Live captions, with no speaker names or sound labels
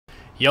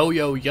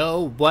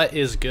Yo, what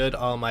is good,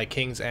 all my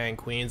kings and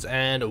queens,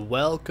 and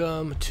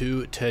welcome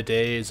to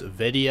today's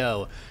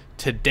video.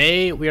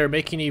 Today we are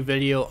making a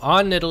video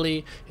on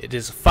Nidalee. It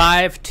is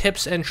 5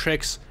 tips and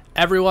tricks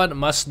everyone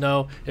must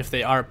know if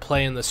they are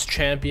playing this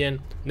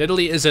champion.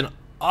 Nidalee is an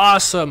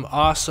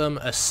awesome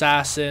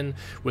assassin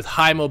with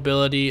high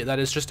mobility that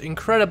is just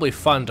incredibly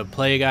fun to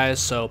play, guys.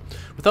 So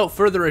without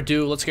further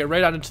ado, let's get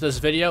right on into this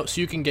video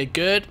so you can get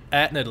good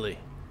at Nidalee.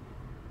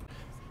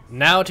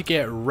 Now to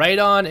get right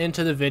on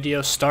into the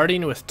video,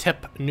 starting with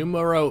tip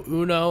numero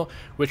uno,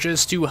 which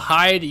is to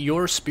hide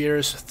your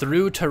spears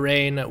through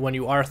terrain when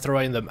you are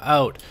throwing them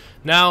out.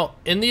 Now,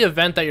 in the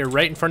event that you're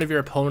right in front of your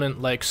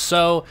opponent like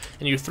so,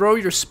 and you throw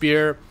your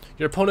spear,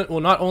 your opponent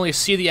will not only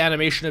see the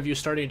animation of you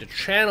starting to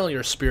channel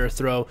your spear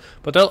throw,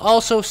 but they'll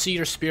also see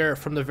your spear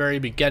from the very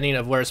beginning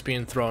of where it's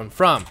being thrown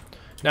from.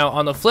 Now,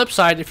 on the flip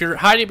side, if you're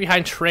hiding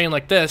behind terrain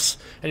like this,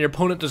 and your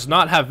opponent does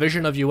not have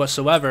vision of you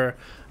whatsoever,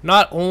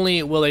 not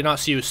only will they not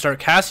see you start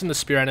casting the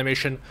spear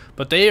animation,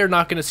 but they are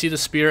not going to see the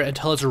spear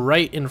until it's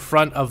right in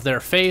front of their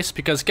face,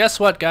 because guess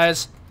what,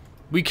 guys?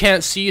 We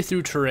can't see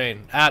through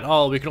terrain at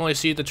all. We can only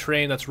see the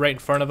terrain that's right in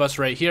front of us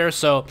right here,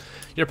 so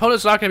your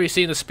opponent's not going to be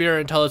seeing the spear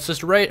until it's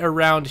just right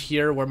around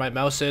here where my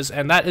mouse is,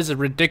 and that is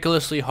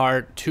ridiculously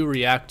hard to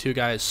react to,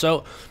 guys.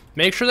 So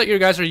make sure that you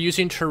guys are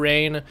using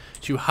terrain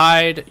to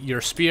hide your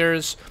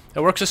spears.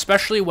 It works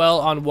especially well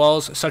on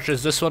walls such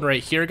as this one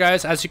right here,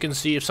 guys. As you can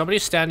see, if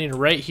somebody's standing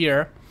right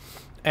here,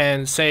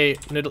 and say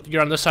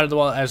you're on this side of the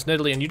wall as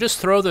Nidalee, and you just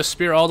throw the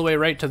spear all the way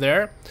right to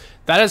there,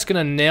 that is going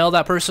to nail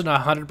that person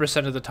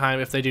 100% of the time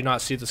if they do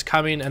not see this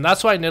coming. And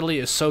that's why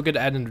Nidalee is so good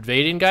at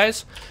invading,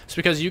 guys. It's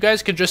because you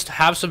guys can just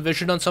have some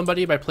vision on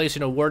somebody by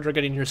placing a ward or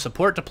getting your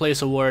support to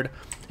place a ward,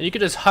 and you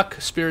can just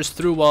huck spears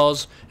through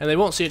walls and they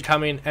won't see it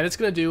coming, and it's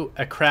going to do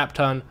a crap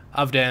ton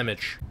of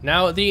damage.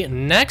 Now, the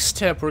next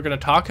tip we're going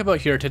to talk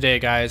about here today,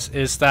 guys,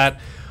 is that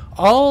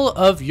all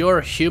of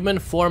your human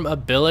form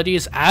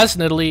abilities as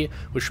Nidalee,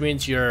 which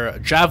means your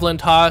javelin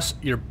toss,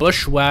 your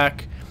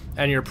bushwhack,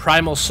 and your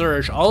primal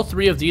surge, all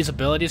 3 of these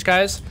abilities,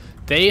 guys,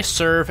 they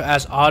serve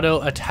as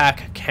auto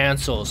attack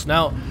cancels.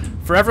 Now,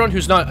 for everyone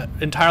who's not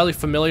entirely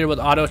familiar with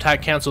auto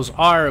attack cancels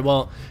are,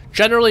 well,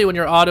 generally when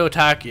your auto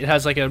attack, it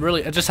has like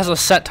it just has a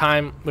set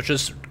time, which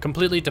is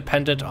completely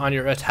dependent on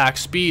your attack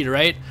speed,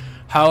 right?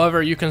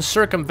 However, you can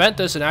circumvent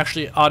this and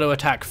actually auto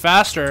attack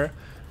faster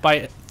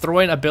by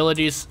throwing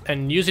abilities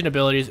and using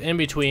abilities in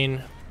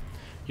between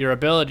your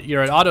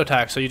auto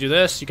attack. So you do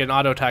this, you get an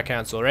auto attack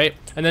cancel, right?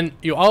 And then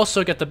you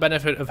also get the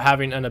benefit of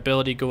having an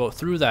ability go out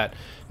through that.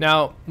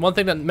 Now, one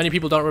thing that many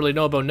people don't really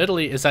know about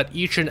Nidalee is that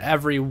each and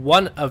every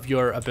one of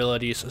your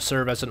abilities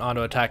serve as an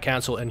auto attack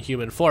cancel in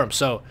human form.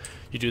 So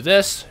you do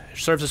this, it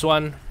serves as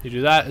one, you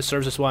do that, it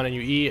serves as one, and you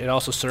E, it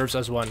also serves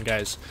as one,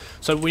 guys.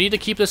 So we need to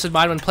keep this in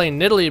mind when playing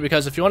Nidalee,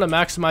 because if you want to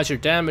maximize your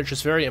damage,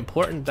 it's very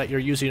important that you're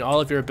using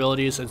all of your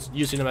abilities and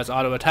using them as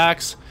auto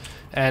attacks,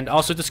 and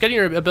also just getting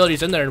your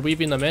abilities in there and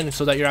weaving them in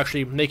so that you're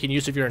actually making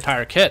use of your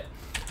entire kit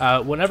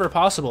whenever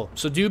possible.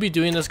 So do be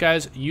doing this,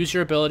 guys. Use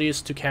your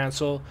abilities to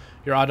cancel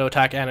your auto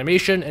attack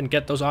animation and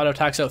get those auto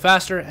attacks out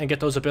faster and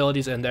get those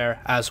abilities in there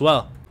as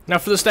well. Now,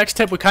 for this next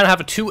tip, we kind of have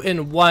a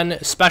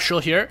 2-in-1 special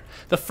here.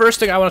 The first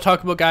thing I want to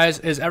talk about, guys,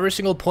 is every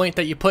single point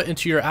that you put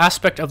into your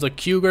aspect of the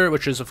cougar,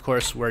 which is of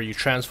course where you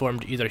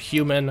transformed either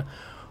human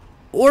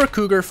or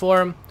cougar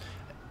form,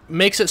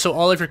 makes it so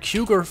all of your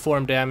cougar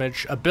form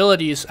damage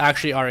abilities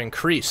actually are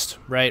increased,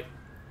 right?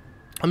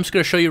 I'm just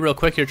going to show you real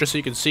quick here just so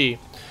you can see.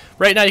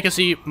 Right now you can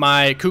see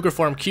my cougar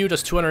form Q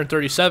does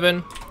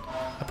 237.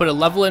 I put a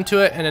level into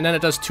it, and then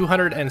it does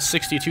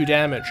 262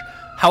 damage.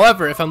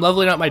 However, if I'm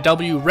leveling up my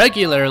W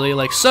regularly,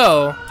 like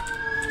so,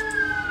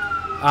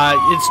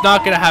 it's not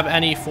going to have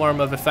any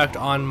form of effect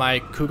on my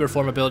cougar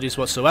form abilities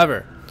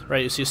whatsoever,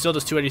 right? You see it still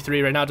does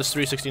 283, right now it does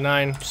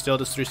 369, still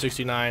does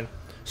 369.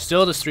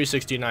 Still does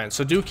 369.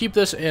 So do keep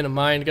this in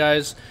mind,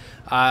 guys.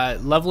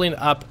 Leveling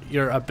up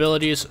your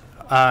abilities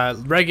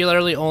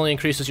regularly only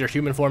increases your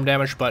human form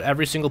damage, but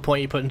every single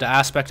point you put into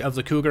aspect of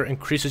the cougar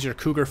increases your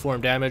cougar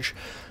form damage.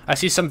 I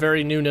see some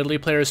very new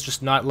Nidalee players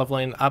just not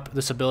leveling up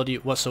this ability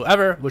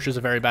whatsoever, which is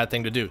a very bad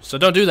thing to do. So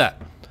don't do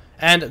that.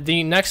 And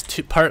the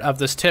next part of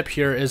this tip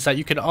here is that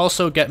you can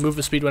also get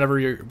movement speed whenever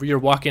you're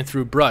walking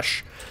through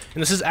brush.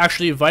 And this is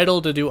actually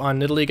vital to do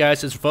on Nidalee,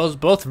 guys. It's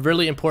both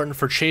really important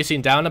for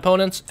chasing down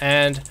opponents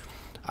and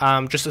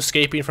just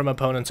escaping from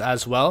opponents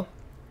as well.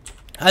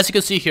 As you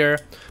can see here,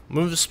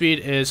 movement speed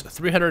is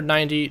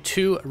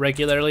 392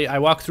 regularly. I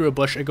walk through a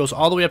bush, it goes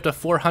all the way up to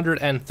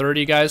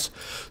 430, guys.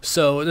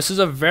 So this is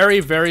a very,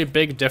 very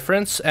big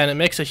difference, and it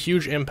makes a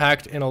huge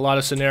impact in a lot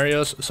of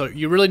scenarios. So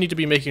you really need to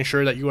be making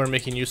sure that you are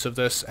making use of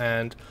this,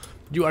 and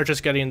you are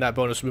just getting that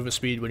bonus movement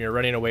speed when you're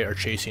running away or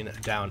chasing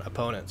down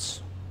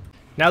opponents.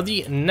 Now,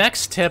 the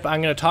next tip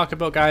I'm going to talk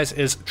about, guys,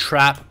 is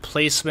trap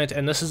placement,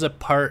 and this is a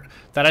part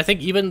that I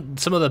think even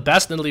some of the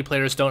best Nidalee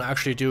players don't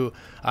actually do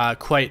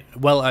quite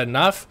well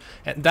enough,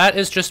 and that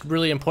is just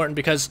really important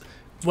because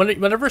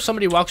whenever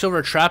somebody walks over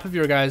a trap of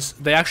your guys,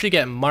 they actually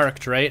get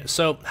marked, right?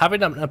 So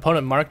having an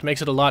opponent marked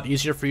makes it a lot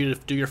easier for you to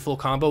do your full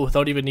combo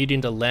without even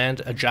needing to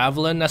land a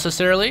javelin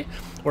necessarily,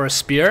 or a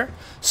spear.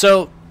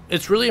 So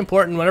it's really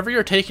important whenever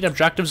you're taking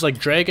objectives like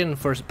dragon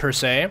per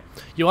se,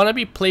 you want to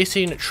be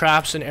placing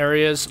traps in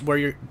areas where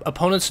your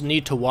opponents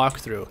need to walk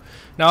through.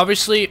 Now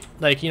obviously,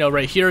 like, you know,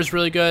 right here is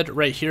really good,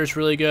 right here is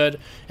really good,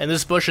 and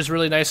this bush is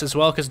really nice as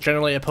well because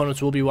generally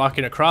opponents will be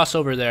walking across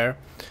over there.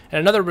 And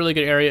another really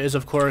good area is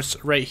of course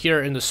right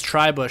here in this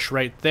tri-bush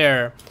right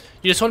there.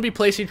 You just want to be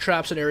placing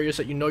traps in areas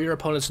that you know your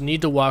opponents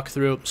need to walk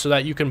through so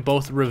that you can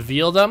both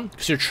reveal them,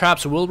 because your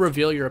traps will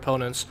reveal your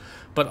opponents,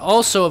 but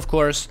also of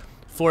course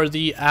for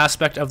the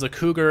aspect of the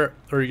cougar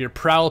or your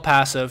prowl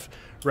passive,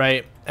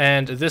 right?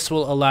 And this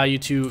will allow you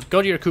to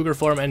go to your cougar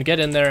form and get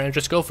in there and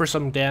just go for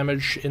some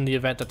damage in the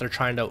event that they're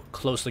trying to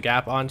close the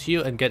gap onto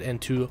you and get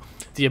into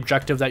the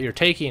objective that you're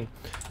taking.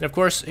 And of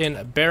course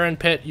in Baron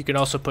Pit you can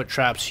also put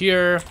traps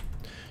here,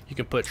 you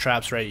can put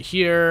traps right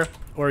here,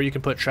 or you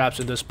can put traps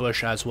in this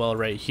bush as well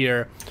right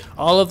here.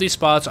 All of these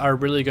spots are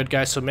really good,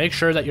 guys, so make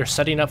sure that you're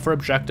setting up for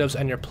objectives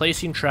and you're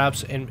placing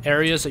traps in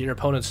areas that your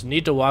opponents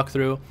need to walk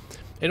through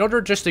in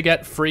order just to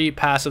get free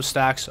passive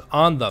stacks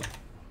on them.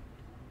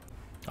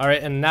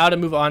 Alright, and now to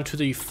move on to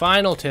the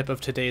final tip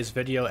of today's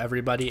video,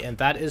 everybody, and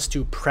that is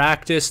to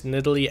practice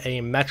Nidalee a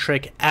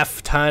metric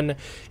F-ton.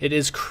 It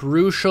is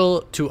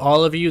crucial to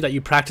all of you that you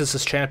practice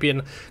this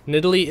champion.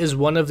 Nidalee is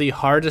one of the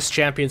hardest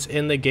champions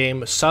in the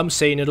game. Some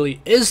say Nidalee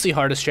is the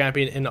hardest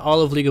champion in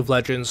all of League of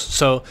Legends,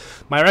 so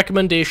my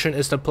recommendation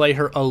is to play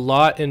her a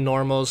lot in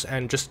normals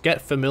and just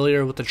get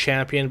familiar with the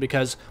champion,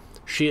 because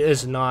she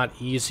is not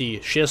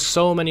easy. She has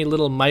so many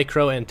little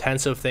micro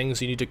intensive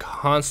things you need to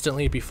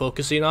constantly be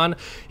focusing on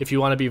if you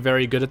want to be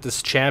very good at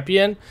this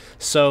champion.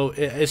 So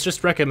it's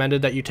just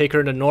recommended that you take her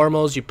into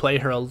normals, you play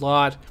her a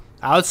lot.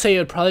 I would say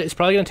it's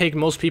probably going to take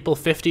most people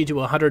 50 to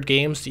 100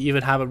 games to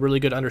even have a really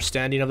good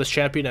understanding of this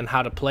champion and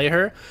how to play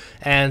her.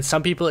 And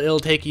some people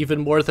it'll take even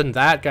more than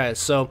that, guys.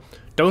 So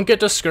don't get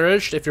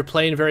discouraged if you're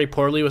playing very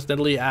poorly with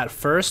Nidalee at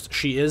first.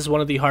 She is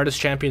one of the hardest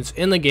champions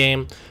in the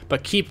game,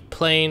 but keep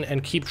playing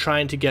and keep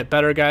trying to get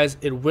better, guys.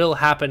 It will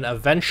happen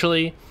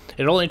eventually.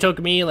 It only took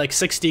me like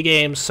 60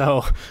 games,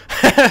 so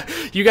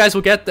you guys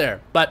will get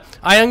there. But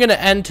I am going to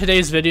end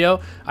today's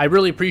video. I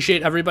really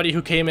appreciate everybody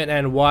who came in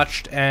and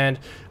watched, and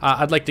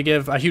I'd like to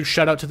give a huge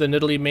shout out to the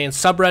Nidalee main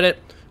subreddit.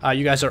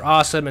 You guys are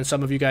awesome, and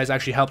some of you guys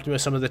actually helped me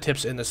with some of the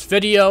tips in this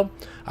video.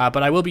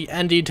 But I will be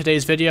ending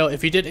today's video.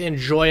 If you did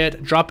enjoy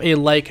it, drop a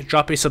like,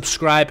 drop a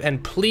subscribe,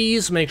 and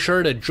please make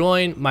sure to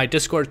join my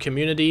Discord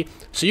community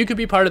so you can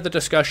be part of the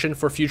discussion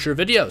for future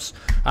videos.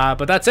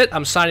 But that's it.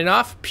 I'm signing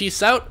off.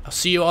 Peace out. I'll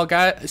see you all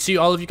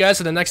of you guys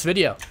in the next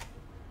video.